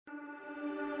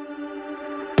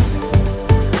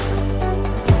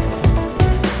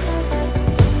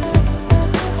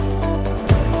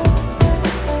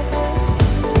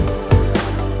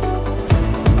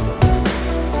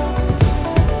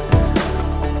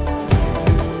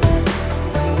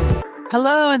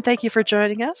Hello, and thank you for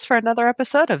joining us for another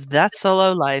episode of That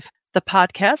Solo Life, the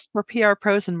podcast for PR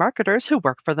pros and marketers who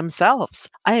work for themselves.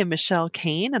 I am Michelle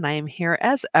Kane, and I am here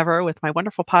as ever with my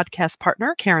wonderful podcast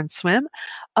partner, Karen Swim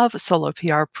of Solo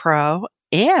PR Pro.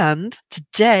 And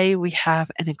today we have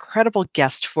an incredible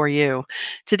guest for you.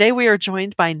 Today we are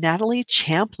joined by Natalie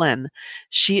Champlin.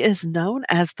 She is known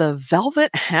as the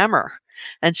Velvet Hammer,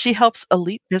 and she helps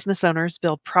elite business owners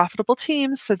build profitable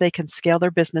teams so they can scale their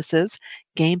businesses,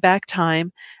 gain back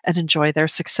time, and enjoy their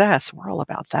success. We're all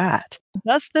about that. She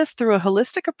does this through a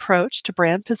holistic approach to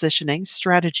brand positioning,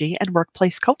 strategy, and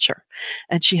workplace culture.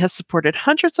 And she has supported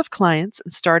hundreds of clients in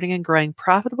starting and growing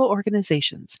profitable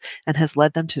organizations and has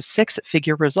led them to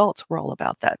six-figure results. We're all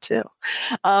about that too.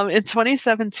 In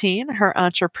 2017, her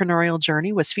entrepreneurial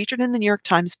journey was featured in the New York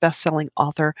Times bestselling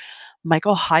author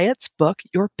Michael Hyatt's book,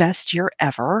 Your Best Year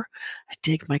Ever. I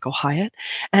dig Michael Hyatt.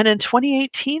 And in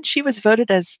 2018, she was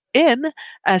voted as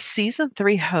season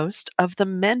 3 host of the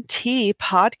Mentee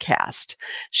podcast.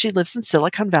 She lives in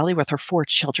Silicon Valley with her 4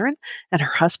 children and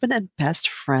her husband and best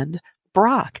friend,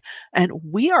 Brock. And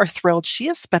we are thrilled she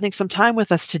is spending some time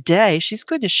with us today. She's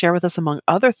going to share with us, among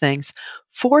other things,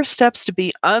 4 steps to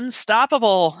be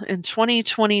unstoppable in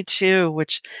 2022,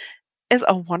 which is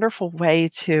a wonderful way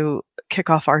to kick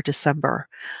off our December.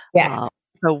 Yes.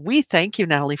 So we thank you,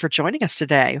 Natalie, for joining us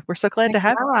today. We're so glad to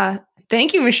have you.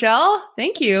 Thank you, Michelle.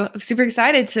 Thank you. I'm super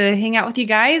excited to hang out with you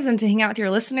guys and to hang out with your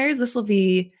listeners. This will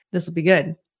be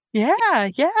good.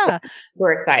 Yeah.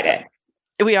 We're excited.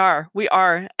 We are.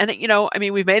 And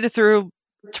we've made it through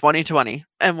 2020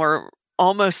 and we're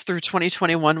almost through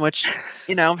 2021, which,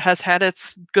 has had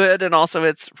its good and also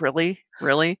its really,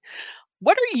 really.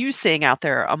 What are you seeing out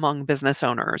there among business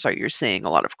owners? Are you seeing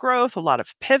a lot of growth, a lot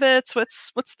of pivots?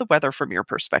 What's the weather from your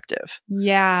perspective?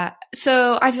 Yeah.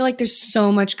 So I feel like there's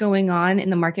so much going on in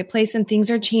the marketplace and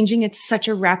things are changing at such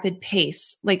a rapid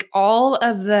pace. Like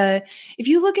if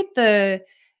you look at the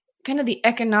kind of the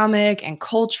economic and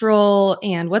cultural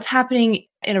and what's happening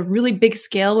in a really big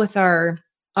scale with our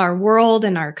world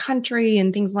and our country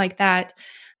and things like that,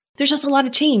 there's just a lot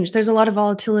of change. There's a lot of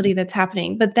volatility that's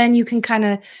happening. But then you can kind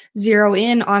of zero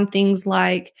in on things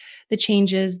like the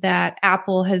changes that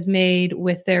Apple has made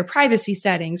with their privacy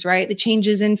settings, right? The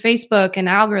changes in Facebook and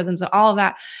algorithms and all of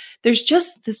that. There's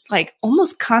just this like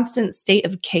almost constant state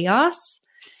of chaos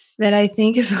that I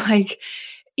think is like,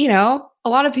 a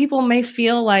lot of people may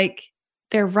feel like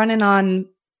they're running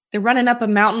up a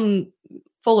mountain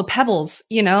full of pebbles,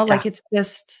 like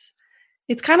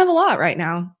it's kind of a lot right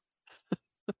now.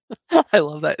 I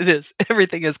love that. It is.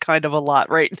 Everything is kind of a lot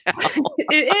right now.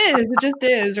 It is. It just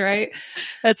is, right?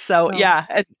 That's so,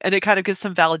 yeah. And it kind of gives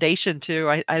some validation too.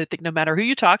 I think no matter who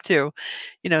you talk to,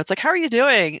 it's like, how are you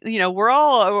doing? We're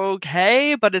all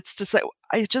okay, but it's just like,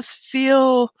 I just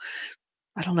feel,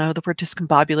 I don't know, the word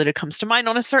discombobulated comes to mind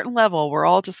on a certain level. We're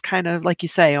all just kind of, like you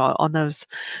say, on those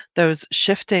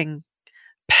shifting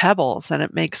pebbles, and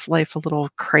it makes life a little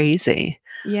crazy.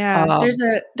 Yeah.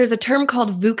 There's a term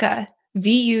called VUCA.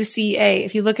 VUCA.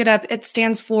 If you look it up, it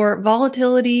stands for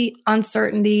volatility,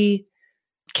 uncertainty,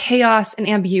 chaos, and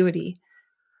ambiguity.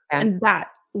 Yeah. And that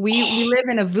we live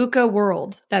in a VUCA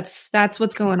world. That's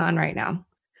what's going on right now.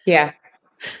 Yeah,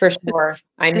 for sure.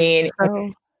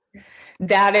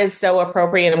 That is so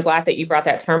appropriate. I'm glad that you brought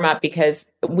that term up because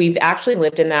we've actually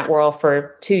lived in that world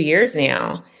for 2 years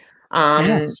now.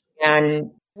 Yes. And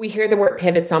we hear the word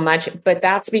pivot so much, but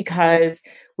that's because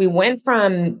we went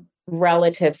from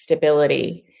relative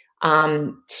stability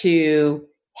to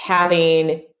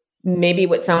having maybe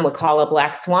what some would call a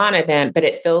black swan event, but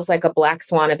it feels like a black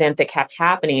swan event that kept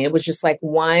happening. It was just like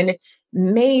one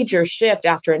major shift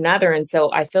after another. And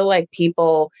so I feel like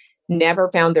people never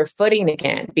found their footing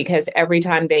again because every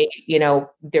time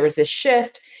there was this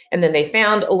shift and then they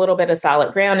found a little bit of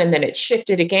solid ground and then it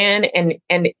shifted again.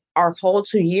 And our whole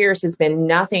 2 years has been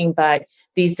nothing but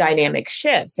these dynamic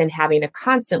shifts and having to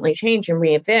constantly change and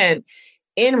reinvent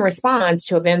in response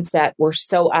to events that were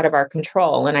so out of our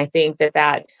control. And I think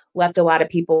that left a lot of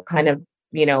people kind of,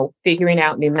 figuring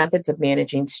out new methods of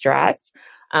managing stress.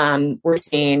 We're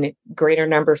seeing greater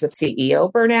numbers of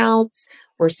CEO burnouts.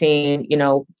 We're seeing,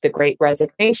 the great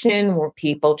resignation where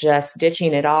people just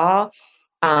ditching it all.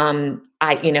 In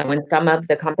some of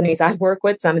the companies I work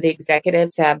with, some of the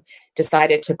executives have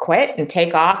decided to quit and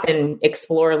take off and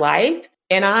explore life.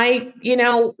 And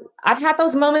I've had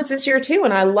those moments this year too,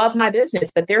 and I love my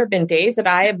business, but there have been days that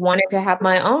I have wanted to have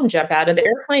my own jump out of the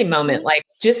airplane moment. Like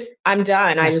I'm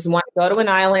done. I just want to go to an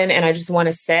island and I just want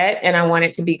to sit and I want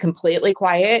it to be completely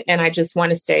quiet. And I just want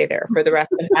to stay there for the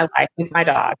rest of my life with my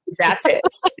dog. That's it.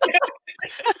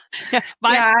 Yeah,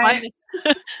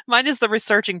 Yeah. mine is the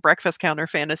researching breakfast counter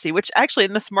fantasy, which actually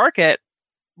in this market,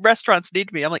 restaurants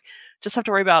need me. I'm like, just have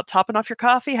to worry about topping off your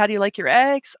coffee. How do you like your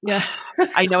eggs? Yeah.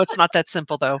 I know it's not that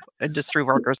simple though, industry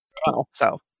workers as well.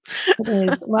 So It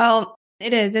is. Well,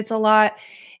 it is. It's a lot.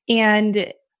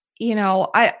 And,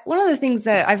 one of the things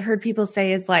that I've heard people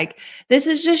say is like, this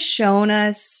has just shown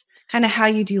us kind of how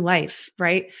you do life.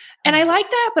 Right. And I like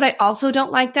that, but I also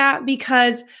don't like that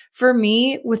because for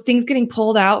me, with things getting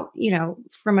pulled out,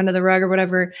 from under the rug or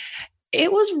whatever,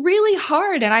 it was really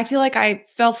hard. And I feel like I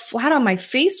fell flat on my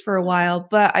face for a while,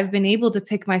 but I've been able to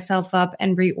pick myself up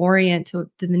and reorient to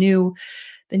the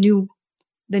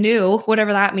new,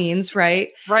 whatever that means. Right.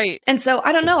 right. And so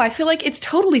I don't know. I feel like it's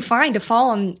totally fine to fall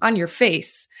on your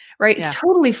face, right? Yeah. It's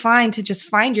totally fine to just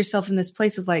find yourself in this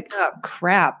place of like, oh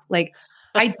crap. Like,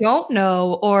 I don't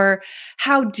know, or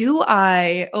how do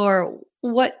I, or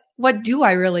what do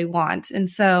I really want? And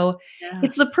so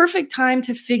it's the perfect time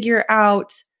to figure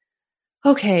out,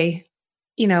 okay,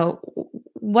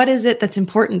 what is it that's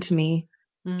important to me?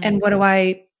 And what do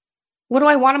I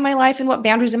want in my life, and what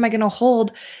boundaries am I going to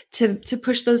hold to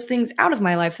push those things out of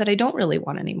my life that I don't really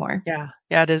want anymore? Yeah.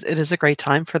 Yeah, it is a great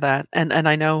time for that. And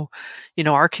I know,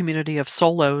 our community of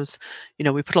solos,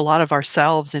 we put a lot of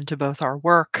ourselves into both our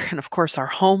work and of course our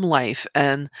home life.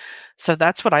 And so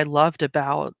that's what I loved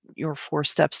about your 4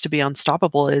 steps to be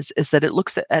unstoppable is that it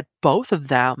looks at both of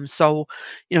them. So,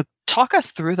 talk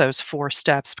us through those 4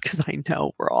 steps because I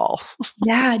know we're all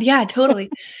Yeah, totally.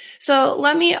 So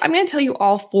I'm going to tell you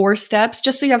all 4 steps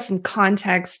just so you have some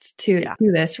context to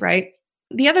this, right?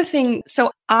 The other thing, so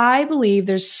I believe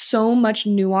there's so much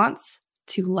nuance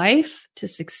to life, to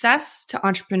success, to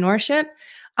entrepreneurship.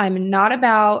 I'm not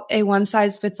about a one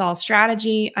size fits all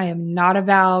strategy. I am not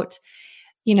about,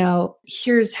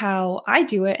 here's how I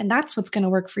do it and that's what's going to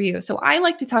work for you. So I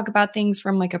like to talk about things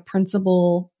from like a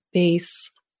principle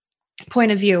base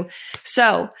point of view.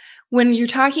 So when you're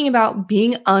talking about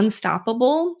being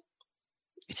unstoppable,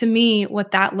 to me,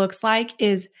 what that looks like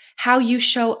is how you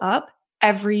show up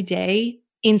every day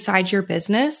inside your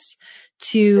business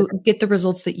to get the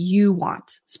results that you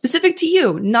want, specific to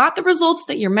you, not the results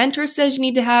that your mentor says you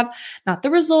need to have, not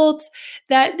the results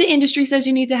that the industry says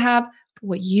you need to have, but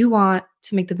what you want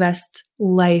to make the best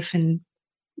life and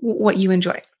what you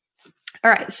enjoy.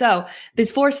 All right. So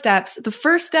these 4 steps, the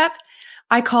first step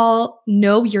I call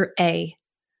know your A.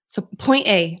 So point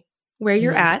A, where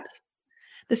you're at.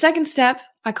 The second step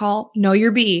I call know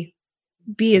your B.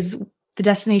 B is the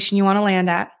destination you want to land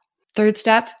at. Third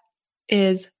step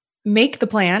is make the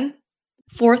plan.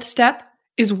 Fourth step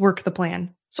is work the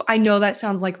plan. So I know that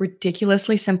sounds like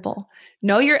ridiculously simple.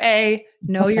 Know your A,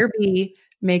 know your B,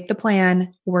 make the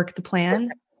plan, work the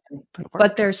plan.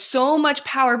 But there's so much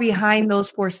power behind those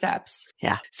 4 steps.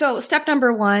 Yeah. So step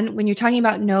number 1, when you're talking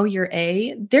about know your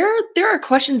A, there are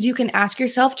questions you can ask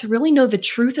yourself to really know the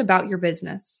truth about your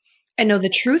business and know the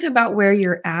truth about where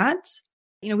you're at.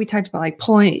 We talked about like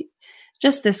pulling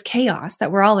just this chaos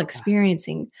that we're all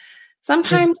experiencing.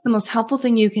 Sometimes the most helpful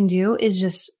thing you can do is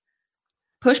just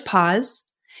push pause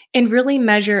and really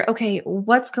measure, okay,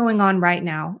 what's going on right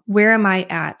now? Where am I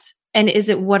at? And is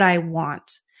it what I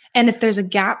want? And if there's a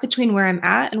gap between where I'm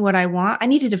at and what I want, I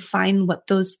need to define what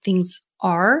those things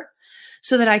are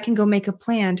so that I can go make a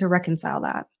plan to reconcile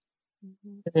that.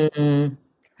 Mm-hmm.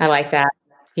 I like that.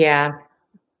 Yeah.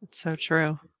 It's so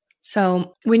true.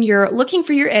 So when you're looking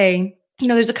for your A,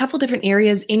 there's a couple different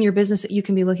areas in your business that you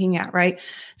can be looking at, right?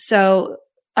 So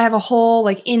I have a whole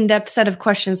like in-depth set of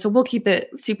questions. So we'll keep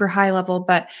it super high level,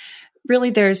 but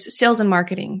really there's sales and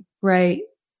marketing, right?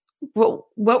 What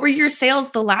were your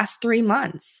sales the last 3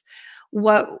 months?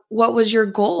 What was your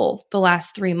goal the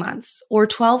last 3 months or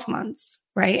 12 months,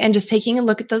 right? And just taking a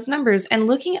look at those numbers and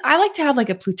I like to have like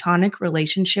a platonic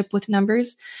relationship with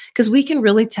numbers because we can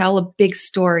really tell a big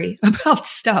story about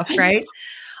stuff, right?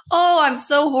 Oh, I'm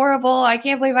so horrible. I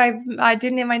can't believe I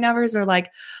didn't hit my numbers, or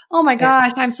like, oh my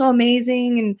gosh, I'm so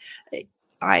amazing. And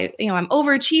I'm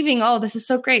overachieving. Oh, this is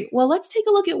so great. Well, let's take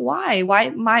a look at why.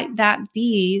 Why might that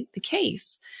be the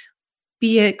case?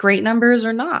 Be it great numbers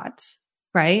or not,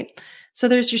 right? So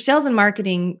there's your sales and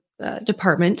marketing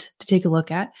department to take a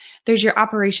look at. There's your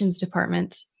operations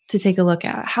department to take a look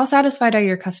at. How satisfied are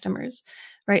your customers,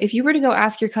 right? If you were to go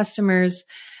ask your customers,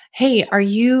 hey, are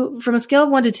you, from a scale of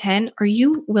 1 to 10, are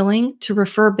you willing to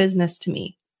refer business to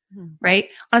me, right?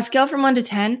 On a scale from 1 to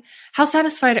 10, how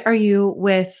satisfied are you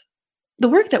with the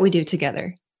work that we do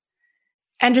together?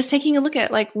 And just taking a look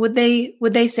at like, would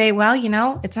they say, well,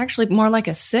 it's actually more like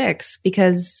a 6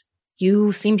 because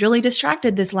you seemed really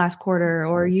distracted this last quarter,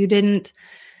 or you didn't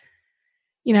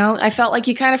I felt like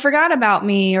you kind of forgot about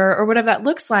me or whatever that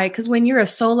looks like. Because when you're a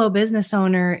solo business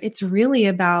owner, it's really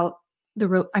about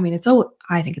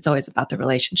I think it's always about the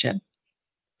relationship,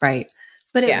 right?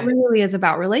 But it really is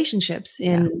about relationships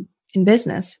in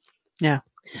business. Yeah.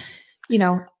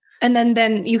 And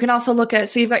then you can also look at,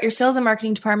 so you've got your sales and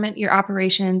marketing department, your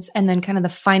operations, and then kind of the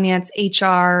finance,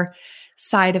 HR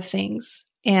side of things.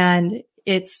 And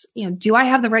it's, do I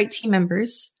have the right team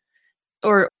members?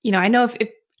 Or, I know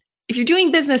if you're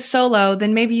doing business solo,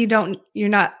 then maybe you're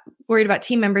not worried about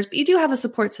team members, but you do have a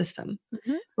support system,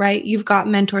 right? You've got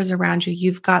mentors around you.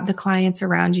 You've got the clients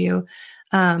around you.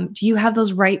 Do you have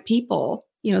those right people?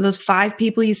 Those 5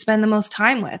 people you spend the most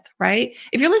time with, right?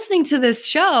 If you're listening to this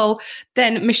show,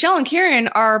 then Michelle and Karen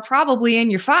are probably in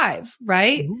your 5,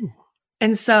 right? Ooh.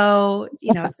 And so,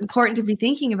 it's important to be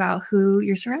thinking about who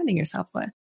you're surrounding yourself with.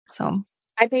 So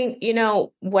I think,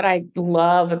 what I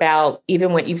love about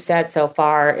even what you've said so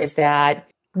far is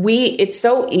that it's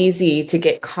so easy to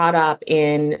get caught up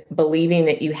in believing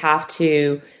that you have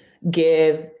to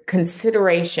give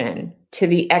consideration to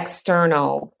the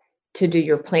external to do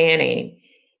your planning.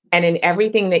 And in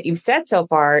everything that you've said so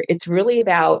far, it's really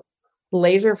about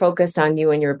laser focused on you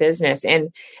and your business.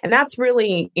 And that's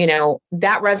really,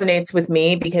 that resonates with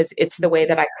me because it's the way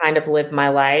that I kind of live my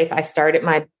life. I started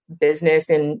my business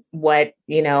in what,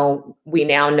 we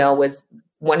now know was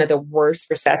one of the worst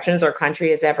recessions our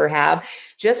country has ever had,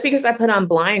 just because I put on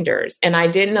blinders and I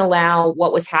didn't allow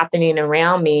what was happening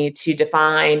around me to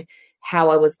define how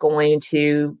I was going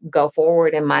to go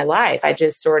forward in my life. I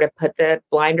just sort of put the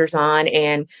blinders on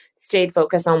and stayed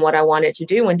focused on what I wanted to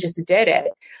do and just did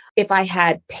it. If I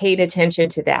had paid attention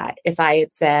to that, if I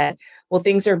had said, well,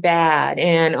 things are bad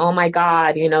and oh my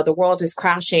God, the world is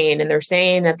crashing and they're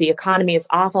saying that the economy is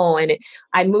awful. And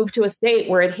I moved to a state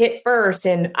where it hit first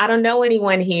and I don't know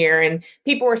anyone here. And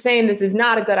people were saying this is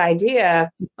not a good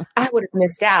idea. I would have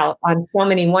missed out on so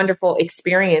many wonderful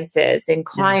experiences and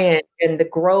clients and the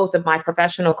growth of my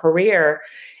professional career.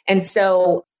 And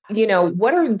so,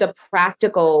 what are the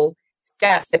practical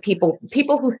steps that people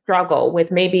who struggle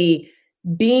with maybe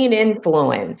being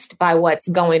influenced by what's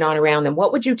going on around them?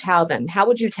 What would you tell them? How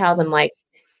would you tell them, like,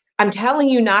 I'm telling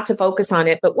you not to focus on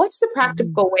it, but what's the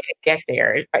practical way to get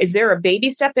there? Is there a baby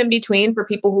step in between for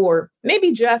people who are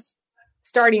maybe just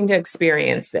starting to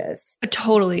experience this?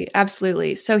 Totally.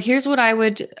 Absolutely. So here's what I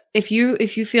would, if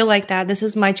you feel like that, this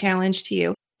is my challenge to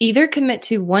you. Either commit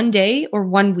to 1 day or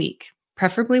 1 week,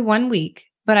 preferably 1 week,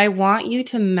 but I want you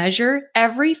to measure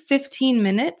every 15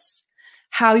 minutes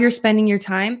how you're spending your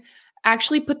time.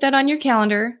 Actually put that on your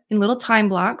calendar in little time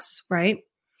blocks, right?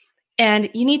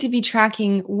 And you need to be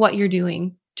tracking what you're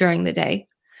doing during the day.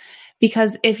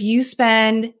 Because if you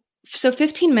spend,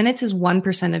 15 minutes is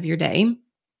 1% of your day.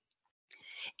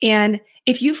 And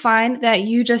if you find that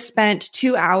you just spent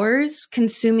 2 hours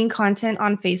consuming content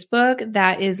on Facebook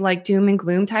that is like doom and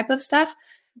gloom type of stuff,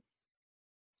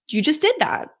 you just did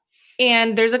that.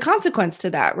 And there's a consequence to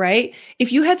that, right?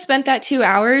 If you had spent that 2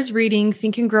 hours reading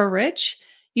Think and Grow Rich,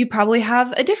 you'd probably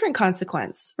have a different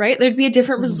consequence, right? There'd be a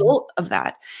different result of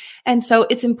that. And so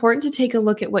it's important to take a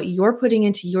look at what you're putting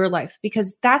into your life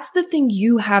because that's the thing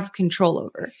you have control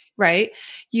over, right?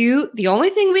 The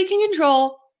only thing we can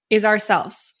control is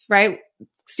ourselves, right?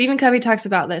 Stephen Covey talks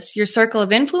about this, your circle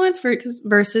of influence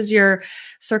versus your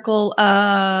circle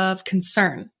of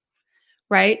concern,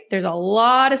 right? There's a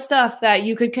lot of stuff that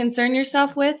you could concern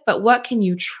yourself with, but what can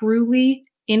you truly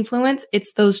influence?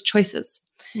 It's those choices.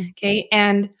 Okay.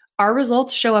 And our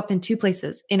results show up in 2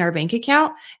 places, in our bank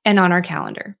account and on our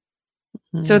calendar.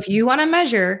 So if you want to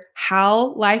measure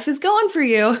how life is going for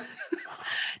you,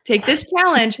 take this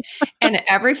challenge and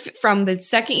from the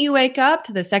second you wake up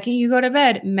to the second you go to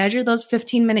bed, measure those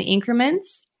 15-minute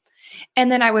increments. And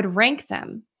then I would rank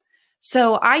them.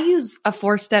 So I use a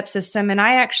 4-step system and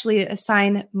I actually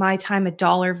assign my time a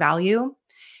dollar value,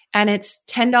 and it's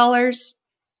 $10,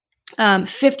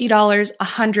 $50,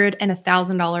 $100, and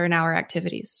 $1,000 an hour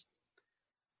activities.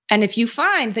 And if you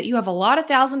find that you have a lot of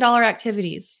 $1,000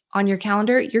 activities on your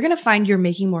calendar, you're going to find you're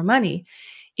making more money.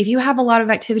 If you have a lot of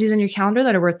activities on your calendar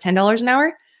that are worth $10 an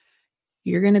hour,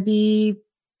 you're going to be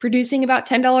producing about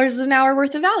 $10 an hour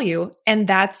worth of value. And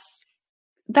that's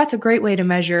a great way to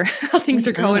measure how things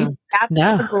are going.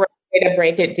 That's a great way to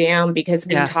break it down because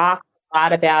we talk a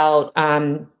lot about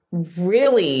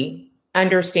really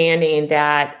understanding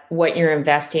that what you're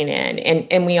investing in,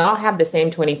 and we all have the same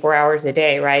 24 hours a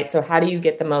day, right? So how do you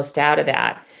get the most out of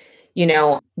that?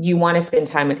 You want to spend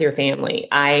time with your family.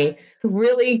 I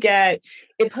really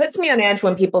it puts me on edge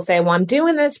when people say, well, I'm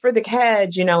doing this for the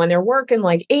kids, and they're working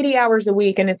like 80 hours a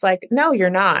week. And it's like, no, you're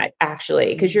not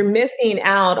actually, because you're missing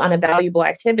out on a valuable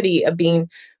activity of being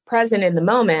present in the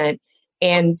moment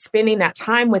and spending that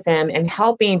time with them and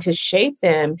helping to shape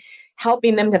them,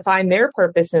 helping them to find their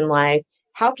purpose in life.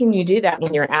 How can you do that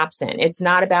when you're absent? It's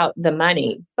not about the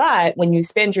money, but when you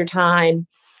spend your time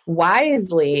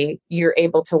wisely, you're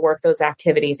able to work those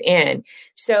activities in.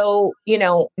 So,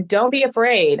 don't be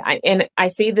afraid. I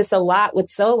see this a lot with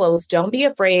solos. Don't be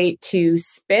afraid to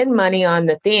spend money on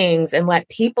the things and let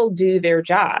people do their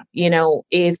job.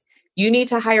 If you need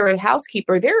to hire a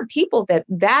housekeeper, there are people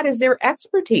that is their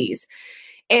expertise,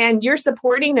 and you're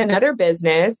supporting another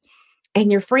business and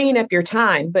you're freeing up your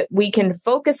time, but we can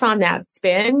focus on that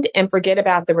spend and forget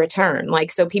about the return.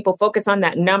 So people focus on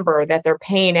that number that they're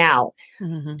paying out.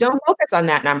 Mm-hmm. Don't focus on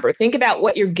that number. Think about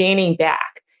what you're gaining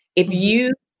back. If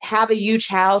you have a huge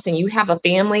house and you have a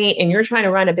family and you're trying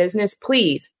to run a business,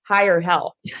 please hire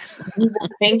help.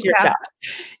 Thank yourself.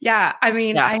 Yeah. I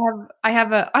mean, I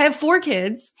have 4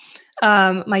 kids.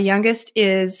 My youngest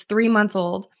is 3 months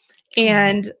old.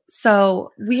 And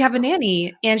so we have a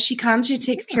nanny, and she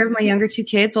takes care of my younger 2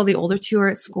 kids while the older 2 are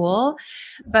at school.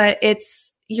 But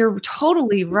you're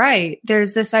totally right.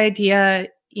 There's this idea,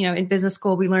 in business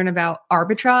school, we learn about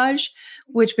arbitrage,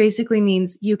 which basically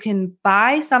means you can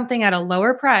buy something at a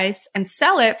lower price and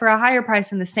sell it for a higher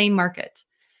price in the same market.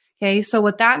 Okay. So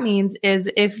what that means is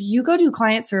if you go do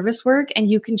client service work and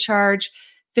you can charge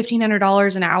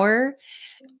 $1,500 an hour,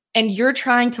 and you're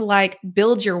trying to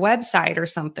build your website or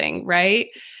something, right?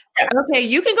 Yeah. Okay,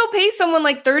 you can go pay someone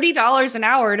 $30 an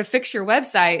hour to fix your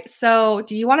website. So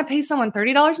do you want to pay someone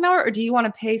 $30 an hour, or do you want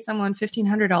to pay someone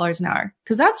 $1,500 an hour?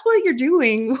 Because that's what you're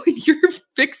doing when you're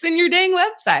fixing your dang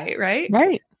website, right?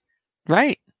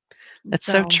 Right. It's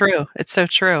so true. It's so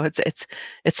true. It's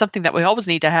something that we always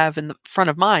need to have in the front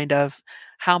of mind of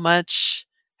how much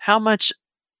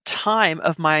time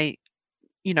of my,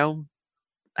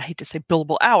 I hate to say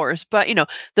billable hours, but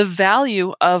the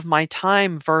value of my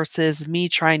time versus me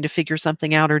trying to figure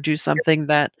something out or do something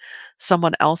that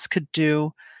someone else could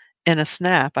do in a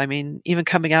snap. I mean, even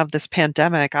coming out of this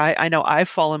pandemic, I know I've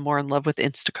fallen more in love with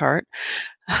Instacart.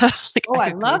 I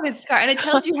love Instacart. And it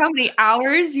tells you how many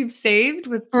hours you've saved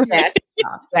with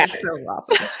that's so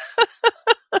awesome.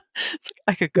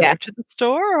 I could go to the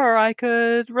store, or I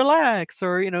could relax,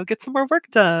 or get some more work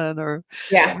done, or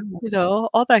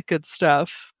all that good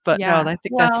stuff. But no, I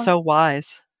think that's so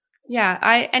wise. Yeah,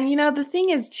 the thing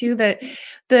is too that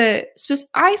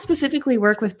I specifically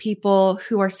work with people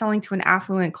who are selling to an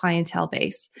affluent clientele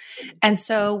base, and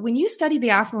so when you study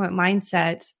the affluent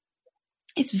mindset,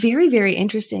 it's very, very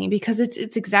interesting because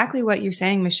it's exactly what you're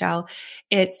saying, Michelle.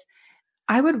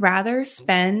 I would rather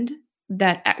spend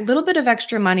that little bit of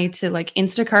extra money to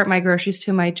Instacart my groceries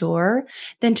to my door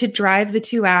than to drive the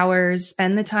 2 hours,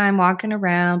 spend the time walking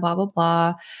around, blah, blah,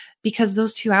 blah, because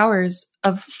those 2 hours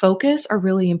of focus are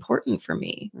really important for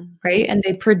me. Mm-hmm. Right. And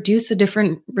they produce a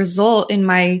different result in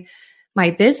my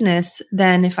business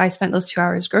than if I spent those 2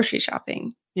 hours grocery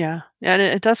shopping. Yeah. And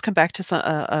it does come back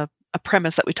to a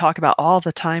premise that we talk about all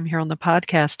the time here on the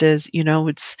podcast is,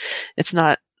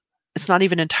 it's not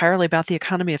even entirely about the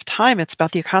economy of time. It's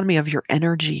about the economy of your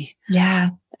energy. Yeah.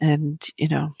 And,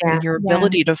 and your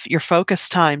ability to your focus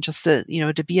time, just to,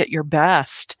 to be at your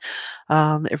best.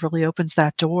 It really opens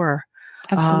that door.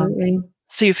 Absolutely.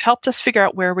 So you've helped us figure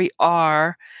out where we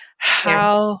are.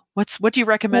 What do you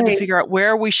recommend to figure out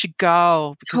where we should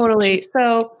go? Because totally.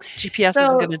 So GPS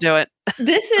isn't going to do it.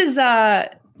 This is, I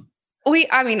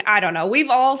don't know. We've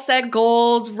all set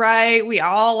goals, right? We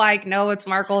all know what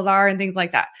SMART goals are and things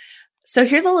like that. So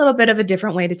here's a little bit of a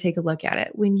different way to take a look at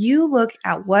it. When you look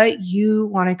at what you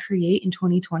want to create in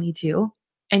 2022,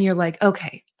 and you're like,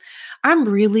 okay, I'm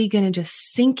really going to just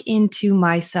sink into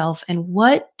myself and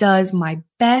what does my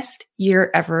best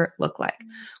year ever look like?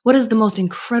 What does the most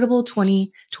incredible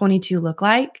 2022 look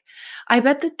like? I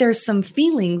bet that there's some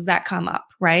feelings that come up,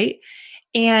 right?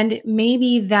 And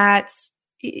maybe that's,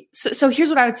 so here's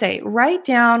what I would say. Write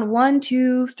down 1,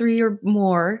 2, 3 or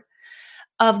more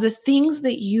of the things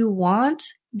that you want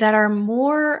that are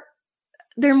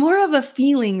they're more of a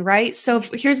feeling, right? So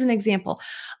here's an example.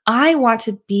 I want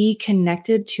to be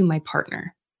connected to my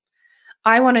partner.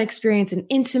 I want to experience an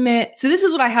intimate, so this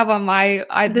is what I have on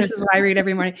this is what I read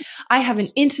every morning. I have an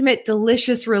intimate,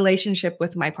 delicious relationship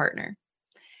with my partner,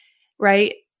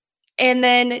 right? And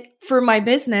then for my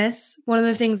business, one of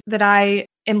the things that I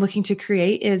am looking to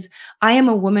create is I am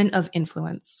a woman of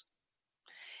influence.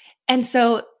 And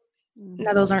so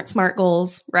Now, those aren't SMART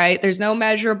goals, right? There's no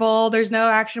measurable, there's no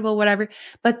actionable, whatever,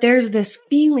 but there's this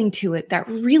feeling to it that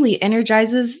really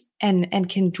energizes and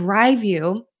can drive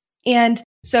you. And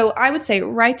so I would say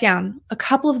write down a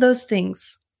couple of those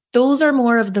things. Those are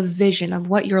more of the vision of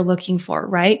what you're looking for,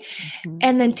 right? Mm-hmm.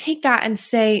 And then take that and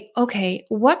say, okay,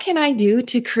 what can I do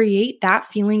to create that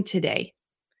feeling today?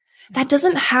 That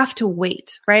doesn't have to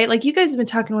wait, right? Like you guys have been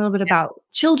talking a little bit about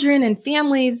children and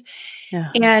families. Yeah.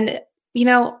 And,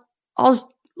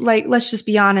 let's just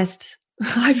be honest.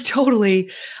 I've totally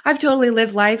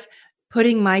lived life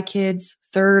putting my kids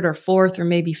third or fourth or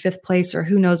maybe fifth place, or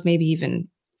who knows, maybe even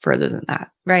further than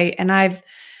that. Right. And I've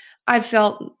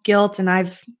felt guilt, and I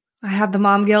have the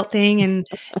mom guilt thing, and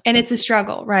it's a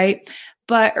struggle. Right.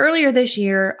 But earlier this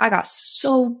year, I got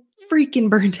so freaking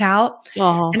burnt out.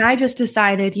 And I just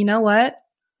decided, you know what?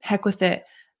 Heck with it.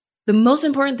 The most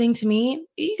important thing to me,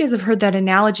 you guys have heard that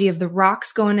analogy of the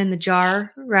rocks going in the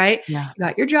jar, right? Yeah. You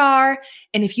got your jar.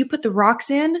 And if you put the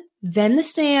rocks in, then the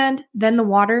sand, then the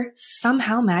water,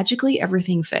 somehow magically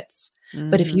everything fits. Mm-hmm.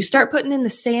 But if you start putting in the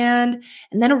sand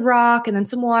and then a rock and then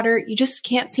some water, you just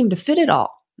can't seem to fit it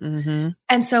all. Mm-hmm.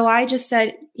 And so I just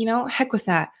said, heck with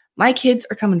that. My kids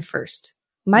are coming first.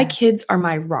 My kids are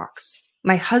my rocks.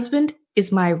 My husband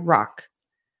is my rock,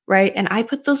 right? And I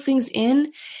put those things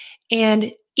in,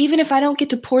 and even if I don't get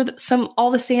to pour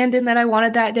all the sand in that I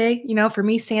wanted that day, for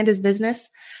me, sand is business.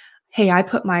 Hey, I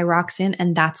put my rocks in,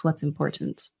 and that's what's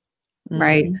important,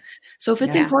 right? So if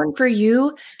it's important for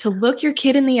you to look your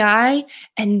kid in the eye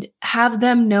and have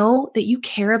them know that you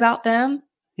care about them,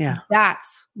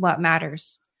 that's what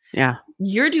matters. Yeah.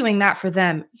 You're doing that for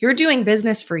them. You're doing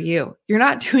business for you. You're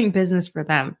not doing business for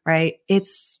them, right?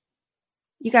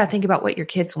 You got to think about what your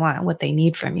kids want and what they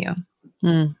need from you.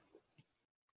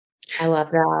 I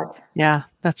love that. Yeah,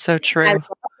 that's so true. I love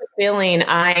the feeling.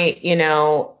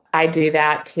 I do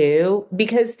that too,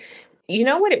 because you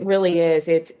know what it really is?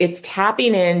 It's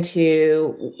tapping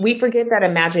into, we forget that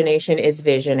imagination is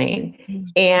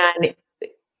visioning. And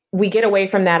we get away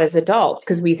from that as adults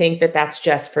because we think that that's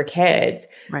just for kids.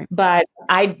 Right. But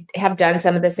I have done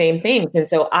some of the same things. And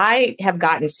so I have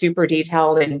gotten super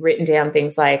detailed and written down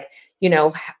things like,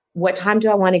 what time do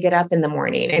I want to get up in the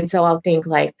morning? And so I'll think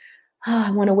like,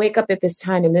 I want to wake up at this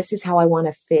time, and this is how I want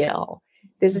to feel.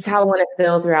 This is how I want to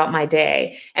feel throughout my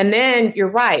day. And then you're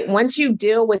right. Once you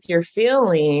deal with your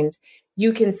feelings,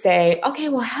 you can say, okay,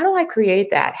 well, how do I create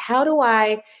that? How do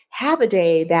I have a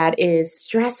day that is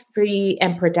stress-free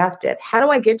and productive? How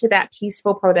do I get to that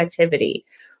peaceful productivity?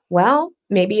 Well,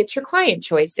 maybe it's your client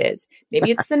choices. Maybe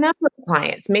it's the number of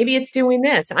clients. Maybe it's doing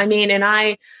this. And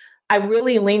I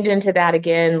really leaned into that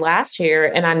again last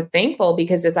year, and I'm thankful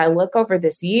because as I look over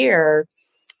this year,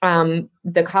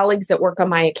 the colleagues that work on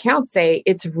my account say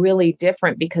it's really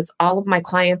different because all of my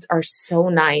clients are so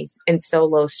nice and so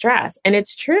low stress. And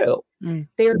it's true.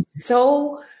 They're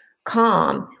so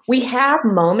calm. We have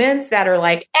moments that are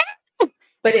like,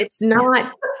 but it's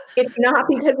not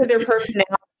because of their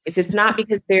personalities. It's not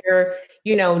because they're,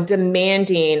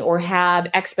 demanding or have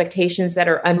expectations that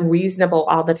are unreasonable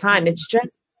all the time. It's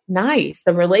just nice.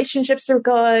 The relationships are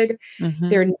good. Mm-hmm.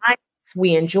 They're nice.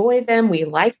 We enjoy them. We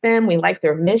like them. We like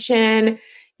their mission.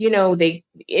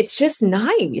 It's just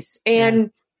nice.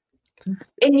 And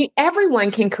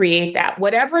everyone can create that.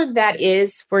 Whatever that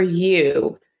is for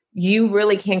you, you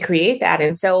really can create that.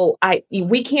 And so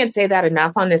we can't say that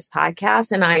enough on this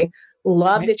podcast. And I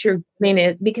love that you're doing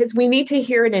it because we need to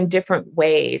hear it in different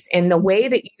ways. And the way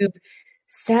that you've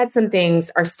said some things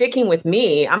are sticking with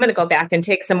me. I'm going to go back and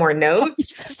take some more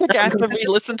notes. After we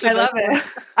listen to I love it.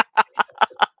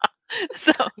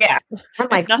 So yeah, I'm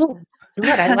like, oh,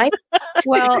 good. I like.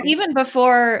 Well, even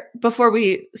before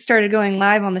we started going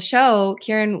live on the show,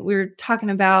 Karen, we were talking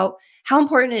about how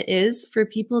important it is for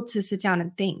people to sit down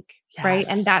and think, right?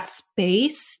 And that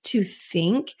space to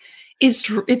think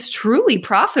it's truly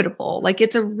profitable. Like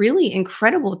it's a really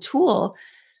incredible tool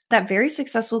that very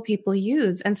successful people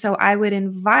use. And so I would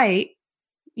invite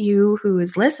you who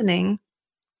is listening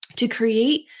to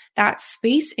create that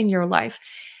space in your life.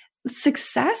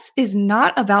 Success is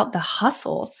not about the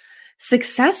hustle.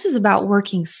 Success is about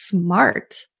working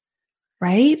smart,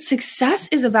 right? Success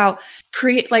is about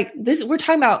like this. We're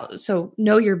talking about, so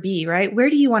know your B, right? Where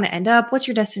do you want to end up? What's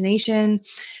your destination,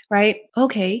 right?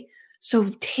 Okay.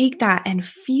 So take that and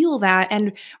feel that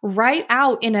and write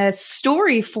out in a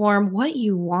story form what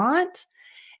you want,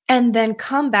 and then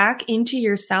come back into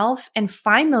yourself and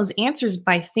find those answers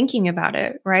by thinking about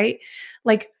it, right?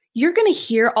 Like you're going to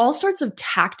hear all sorts of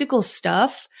tactical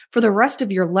stuff for the rest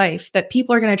of your life that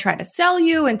people are going to try to sell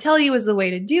you and tell you is the way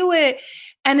to do it.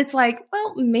 And it's like,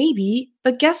 well, maybe,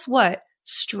 but guess what?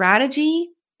 Strategy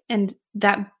And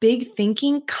that big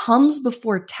thinking comes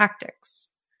before tactics.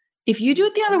 If you do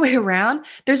it the other way around,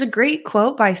 there's a great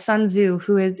quote by Sun Tzu,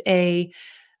 who is he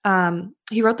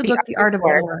wrote the book, The Art of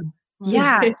War.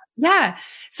 Yeah. Yeah.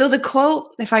 So the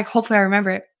quote, hopefully I remember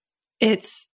it,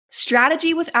 it's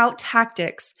strategy without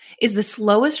tactics is the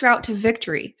slowest route to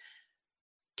victory.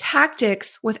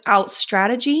 Tactics without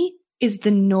strategy is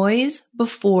the noise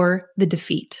before the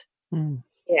defeat.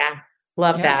 Yeah.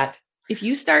 Love that. If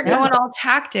you start going all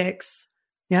tactics,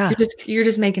 you're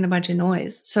just making a bunch of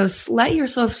noise. So let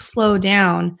yourself slow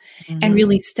down and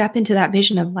really step into that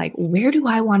vision of like, where do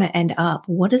I want to end up?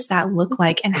 What does that look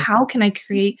like? And how can I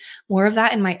create more of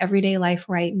that in my everyday life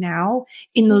right now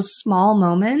in those small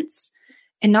moments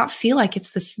and not feel like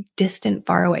it's this distant,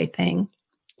 faraway thing?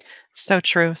 So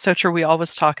true. So true. We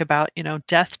always talk about,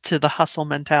 death to the hustle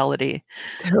mentality.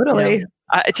 Totally.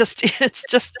 It's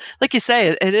just like you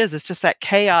say, it's just that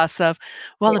chaos of,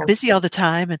 I'm busy all the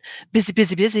time and busy,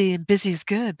 busy, busy, and busy is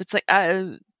good. But it's like,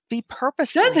 be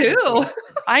purposeful. Says who?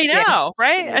 I know.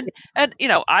 Right. And,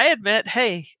 I admit,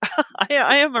 hey,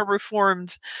 I am a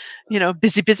reformed,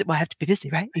 busy, busy. Well, I have to be busy,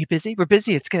 right? Are you busy? We're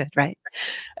busy. It's good. Right.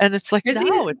 And it's like, busy,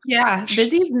 no.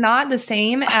 Busy is not the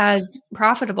same as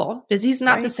profitable. Busy is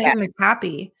not the same as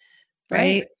happy.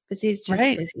 Right. Busy is just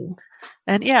busy.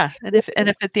 And if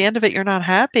at the end of it you're not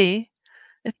happy,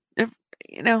 then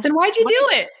why'd you do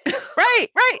it? Right.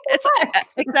 It's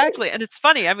exactly, and it's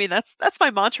funny. I mean, that's my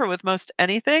mantra with most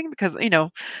anything because I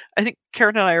think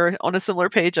Karen and I are on a similar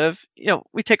page of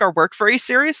we take our work very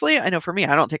seriously. I know for me,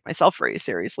 I don't take myself very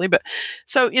seriously, but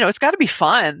so it's got to be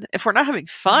fun. If we're not having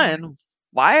fun,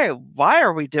 why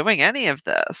are we doing any of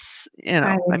this?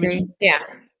 I mean,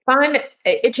 fun,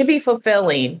 it should be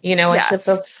fulfilling, it should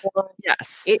fulfill.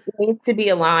 Yes. It needs to be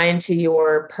aligned to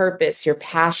your purpose, your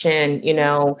passion,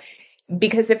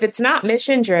 because if it's not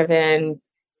mission driven,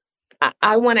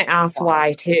 I want to ask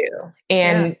why too.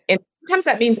 And sometimes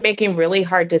that means making really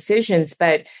hard decisions,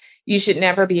 but you should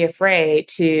never be afraid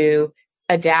to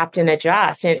adapt and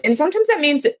adjust. And sometimes that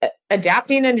means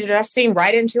adapting and adjusting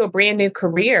right into a brand new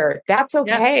career. That's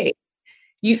okay. Yeah.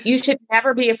 You should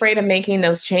never be afraid of making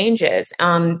those changes,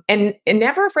 and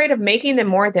never afraid of making them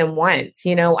more than once.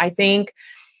 I think,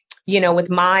 with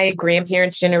my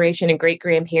grandparents' generation and great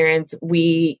grandparents,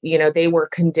 they were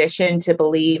conditioned to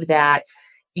believe that,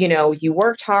 you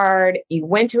worked hard, you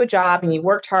went to a job and you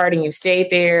worked hard and you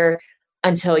stayed there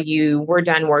until you were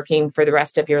done working for the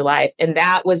rest of your life. And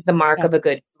that was the mark of a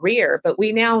good career. But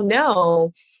we now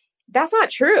know that's not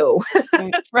true.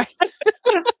 Right.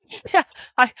 Yeah.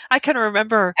 I can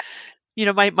remember,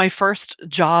 my first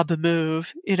job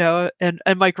move, and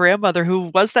my grandmother,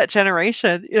 who was that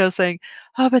generation, saying,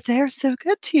 "Oh, but they're so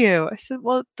good to you." I said,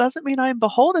 "Well, it doesn't mean I'm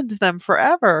beholden to them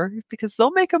forever because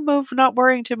they'll make a move not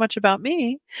worrying too much about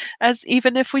me, as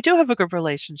even if we do have a good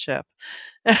relationship."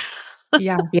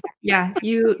 Yeah.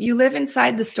 You live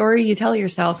inside the story you tell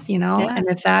yourself, and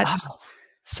if that's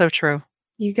so true.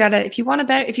 You gotta, if you want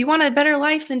a better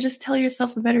life, then just tell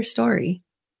yourself a better story,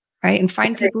 right? And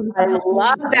find people who I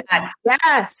love that.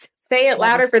 Yes. Say it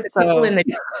louder for the people in the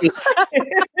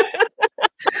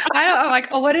I'm like,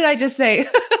 oh, what did I just say?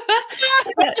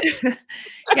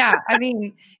 Yeah. I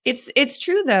mean, it's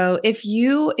true though. If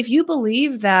you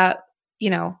believe that,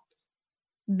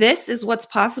 this is what's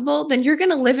possible, then you're going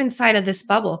to live inside of this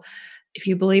bubble. If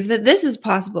you believe that this is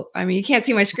possible, I mean, you can't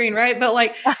see my screen, right? But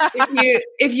like,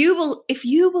 if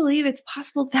you believe it's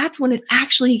possible, that's when it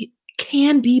actually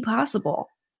can be possible.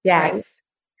 Yes.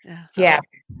 Right?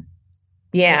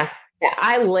 Yeah.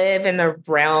 I live in the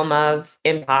realm of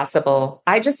impossible.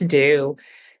 I just do,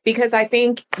 because I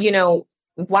think,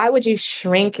 why would you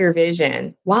shrink your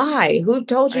vision? Why? Who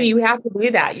told you have to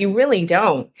do that? You really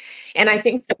don't. And I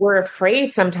think that we're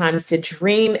afraid sometimes to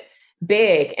dream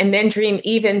big and then dream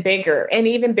even bigger and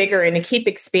to keep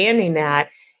expanding that.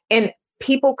 And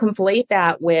people conflate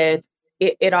that with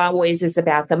it always is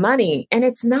about the money. And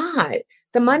it's not.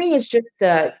 The money is just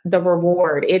the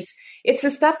reward. It's the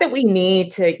stuff that we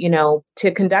need to,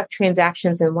 to conduct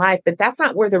transactions in life, but that's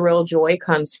not where the real joy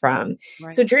comes from.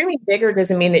 Right. So dreaming bigger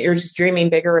doesn't mean that you're just dreaming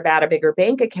bigger about a bigger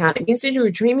bank account. It means that you're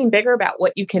dreaming bigger about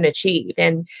what you can achieve.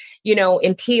 And,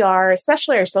 in PR,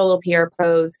 especially our solo PR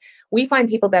pros, we find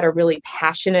people that are really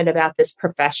passionate about this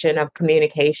profession of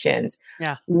communications.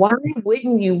 Yeah. Why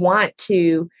wouldn't you want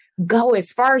to go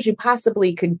as far as you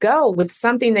possibly could go with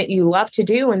something that you love to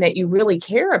do and that you really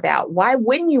care about? Why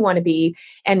wouldn't you want to be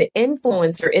an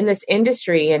influencer in this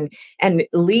industry and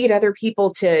lead other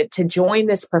people to join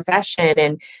this profession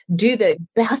and do the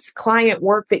best client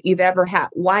work that you've ever had?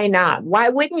 Why not? Why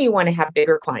wouldn't you want to have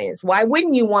bigger clients? Why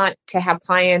wouldn't you want to have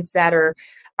clients that are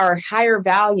higher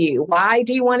value? Why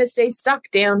do you want to stay stuck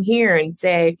down here and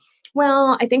say,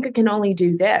 well, I think I can only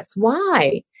do this?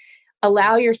 Why?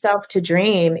 Allow yourself to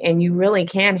dream, and you really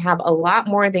can have a lot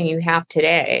more than you have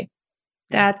today.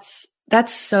 That's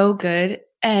so good.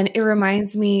 And it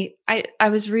reminds me, I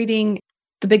was reading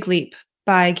The Big Leap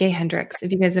by Gay Hendricks,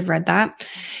 if you guys have read that.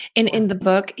 And in the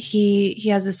book, he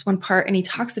has this one part and he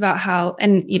talks about how,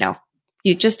 and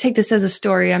you just take this as a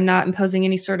story. I'm not imposing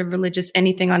any sort of religious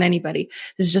anything on anybody.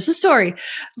 This is just a story.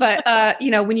 But,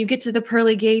 when you get to the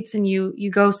pearly gates and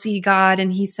you go see God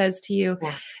and he says to you,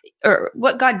 or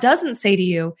what God doesn't say to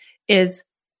you is,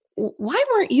 why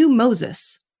weren't you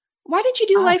Moses? Why did you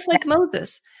do life like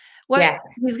Moses? What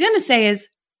he's going to say is,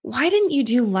 why didn't you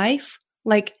do life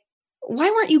like, why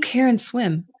weren't you Karen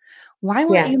Swim? Why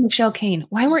weren't you Michelle Kane?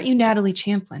 Why weren't you Natalie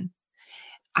Champlin?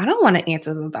 I don't want to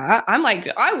answer to that. I'm like,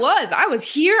 I was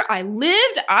here. I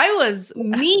lived. I was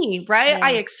me, right?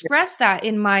 I expressed that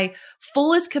in my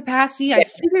fullest capacity. I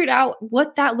figured out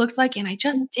what that looked like and I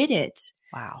just did it.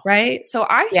 Wow. Right. So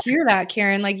I hear that,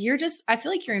 Karen, like I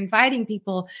feel like you're inviting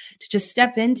people to just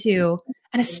step into,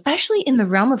 and especially in the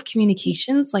realm of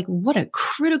communications, like what a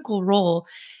critical role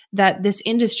that this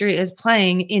industry is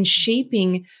playing in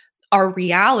shaping our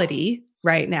reality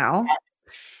right now,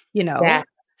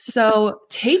 So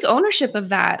take ownership of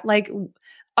that. Like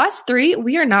us three,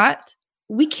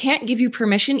 we can't give you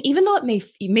permission, even though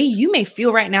you may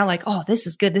feel right now like, oh, this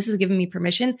is good. This is giving me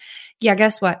permission. Yeah.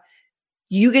 Guess what?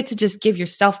 You get to just give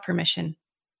yourself permission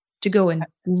to go and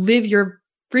live your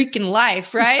freaking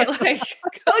life, right? Like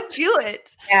go do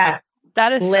it. Yeah.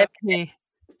 That is so key.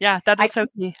 Yeah. That is so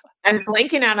key. I'm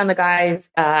blanking out on the guy's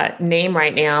name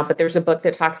right now, but there's a book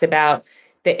that talks about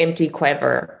the empty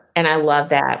quiver. And I love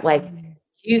that. Like,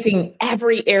 using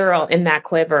every arrow in that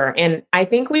quiver. And I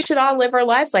think we should all live our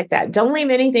lives like that. Don't leave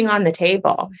anything on the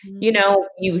table. Mm-hmm.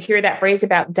 You hear that phrase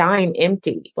about dying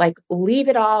empty, like leave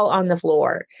it all on the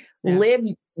floor, live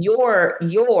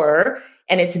your,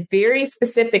 and it's very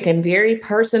specific and very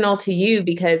personal to you,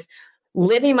 because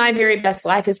living my very best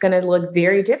life is going to look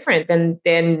very different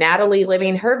than Natalie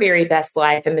living her very best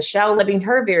life and Michelle living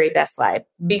her very best life,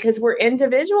 because we're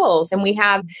individuals and we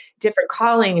have different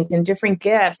callings and different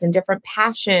gifts and different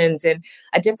passions and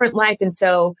a different life. And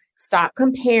so stop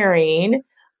comparing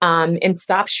and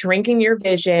stop shrinking your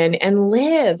vision and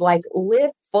live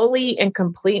fully and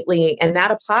completely. And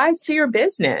that applies to your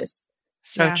business.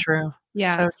 So true.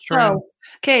 Yeah. So true.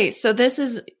 So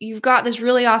you've got this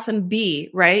really awesome B,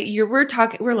 right?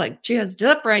 We're like jazzed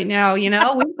up right now,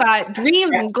 we've got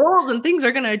dreams and goals and things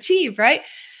we're going to achieve, right?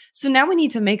 So now we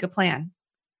need to make a plan,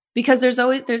 because there's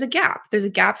a gap. There's a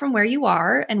gap from where you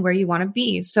are and where you want to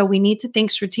be. So we need to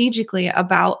think strategically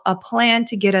about a plan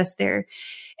to get us there.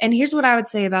 And here's what I would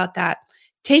say about that.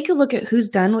 Take a look at who's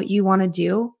done what you want to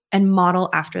do and model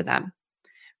after them,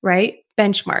 right?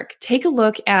 Benchmark. Take a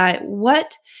look at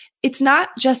it's not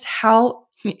just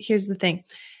here's the thing.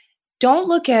 Don't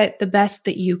look at the best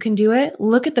that you can do it.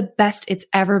 Look at the best it's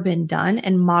ever been done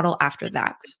and model after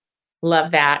that.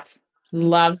 Love that.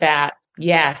 Love that.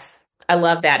 Yes. I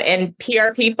love that. And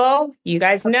PR people, you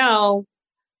guys know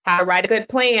how to write a good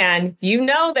plan. You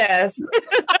know this.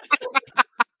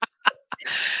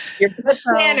 You're good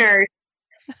planners.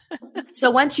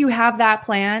 So once you have that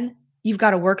plan, you've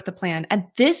got to work the plan. And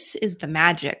this is the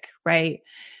magic, right?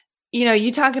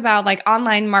 You talk about like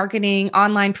online marketing,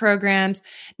 online programs,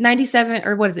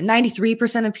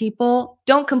 93% of people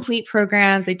don't complete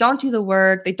programs. They don't do the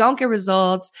work. They don't get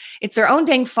results. It's their own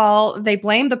dang fault. They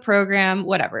blame the program,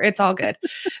 whatever. It's all good.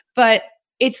 But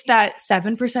it's that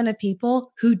 7% of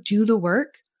people who do the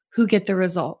work who get the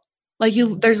result. Like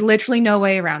there's literally no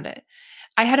way around it.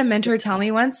 I had a mentor tell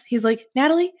me once, he's like,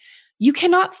 Natalie, you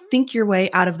cannot think your way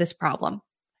out of this problem.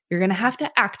 You're going to have to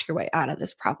act your way out of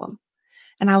this problem.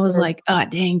 And I was like, oh,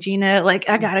 dang, Gina, like,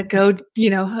 I got to go,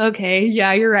 okay,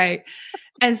 yeah, you're right.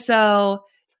 And so,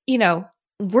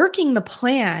 working the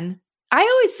plan, I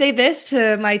always say this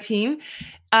to my team.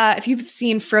 If you've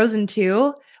seen Frozen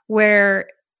 2, where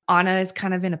Anna is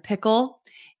kind of in a pickle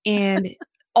and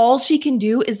all she can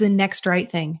do is the next right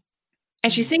thing.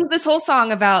 And she sings this whole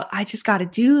song about, I just got to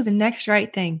do the next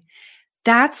right thing.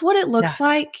 That's what it looks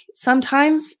like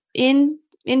sometimes in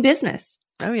business.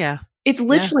 Oh, yeah. It's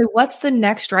literally what's the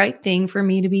next right thing for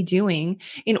me to be doing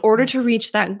in order to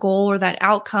reach that goal or that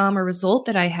outcome or result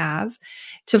that I have,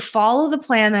 to follow the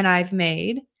plan that I've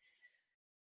made.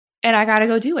 And I got to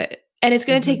go do it. And it's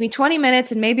going to take me 20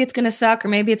 minutes, and maybe it's going to suck or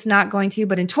maybe it's not going to,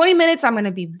 but in 20 minutes, I'm going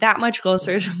to be that much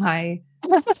closer to my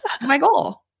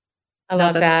goal. I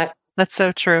love that. That's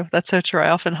so true. That's so true.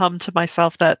 I often hum to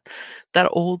myself that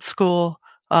old school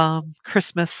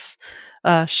Christmas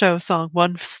show song,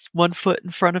 one foot in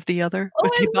front of the other,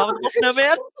 with the Abominable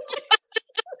Snowman.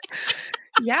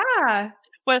 Yeah.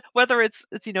 Whether it's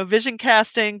vision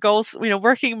casting, goals,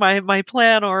 working my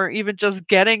plan, or even just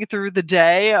getting through the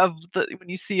day when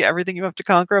you see everything you have to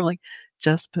conquer, I'm like,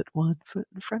 just put one foot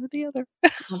in front of the other.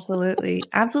 Absolutely.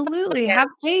 Absolutely. Have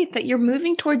faith that you're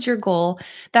moving towards your goal,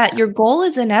 that your goal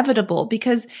is inevitable,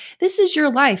 because this is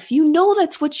your life. You know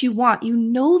that's what you want. You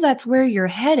know that's where you're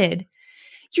headed.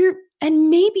 And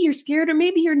maybe you're scared or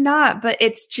maybe you're not, but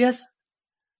it's just,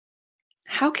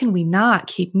 how can we not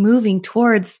keep moving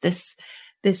towards this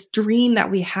dream that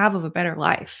we have of a better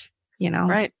life?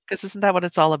 Right. Because isn't that what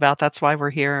it's all about? That's why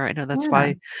we're here. I know that's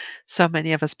why so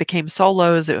many of us became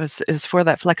solos. It was for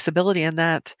that flexibility and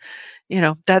that,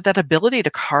 that ability to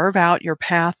carve out your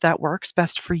path that works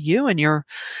best for you and your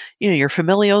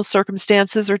familial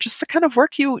circumstances, or just the kind of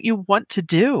work you want to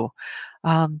do.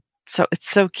 So it's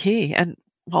so key. And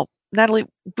well, Natalie,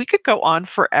 we could go on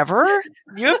forever.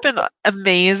 You have been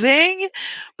amazing.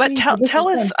 But tell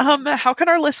us, how can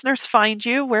our listeners find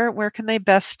you? Where can they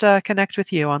best connect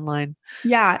with you online?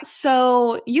 Yeah.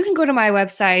 So you can go to my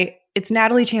website. It's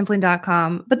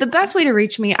nataliechamplin.com. But the best way to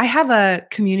reach me, I have a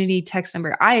community text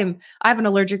number. I have an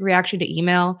allergic reaction to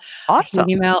email. Awesome.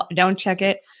 I don't check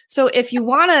it. So if you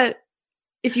want to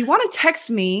text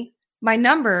me, my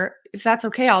number, if that's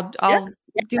okay, I'll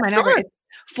do my number. It's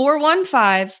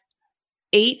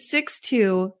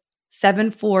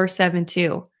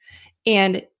 415-862-7472.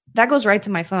 And that goes right to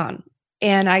my phone.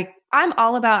 And I'm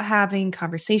all about having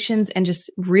conversations and just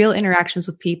real interactions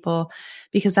with people,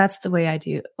 because that's the way I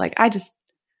do. It's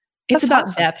about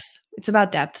awesome. Depth. It's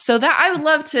about depth. So that I would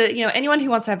love to, anyone who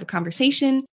wants to have a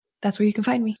conversation, that's where you can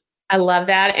find me. I love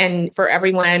that. And for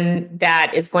everyone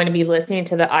that is going to be listening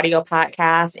to the audio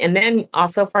podcast, and then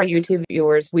also for our YouTube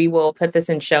viewers, we will put this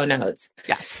in show notes.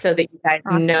 Yes. So that you guys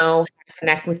know how to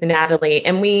connect with Natalie.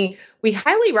 And we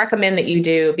highly recommend that you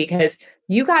do, because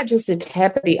you got just a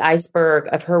tip of the iceberg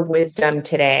of her wisdom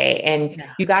today. And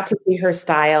you got to see her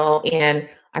style. And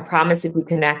I promise if you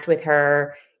connect with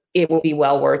her, it will be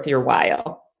well worth your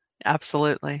while.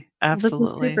 Absolutely. This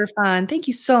was super fun. Thank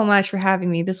you so much for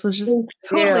having me. This was just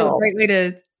totally a great way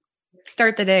to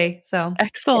start the day. So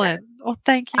excellent. Well,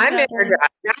 thank you. I'm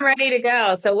ready to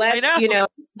go. So let's,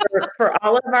 for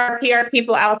all of our PR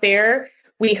people out there,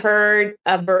 we heard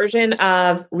a version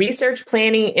of research,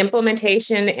 planning,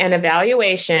 implementation, and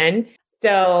evaluation.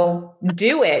 So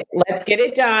do it. Let's get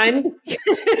it done.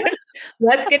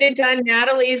 Let's get it done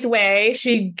Natalie's way.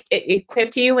 She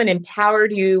equipped you and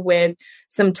empowered you with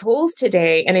some tools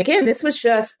today. And again, this was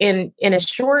just in a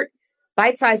short,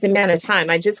 bite-sized amount of time.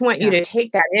 I just want you to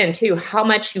take that in too, how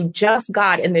much you just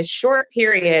got in this short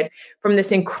period from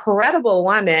this incredible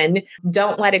woman.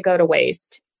 Don't let it go to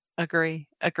waste. Agree.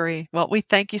 Well, we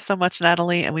thank you so much,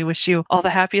 Natalie, and we wish you all the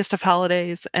happiest of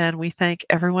holidays. And we thank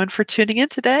everyone for tuning in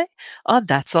today on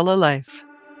That Solo Life.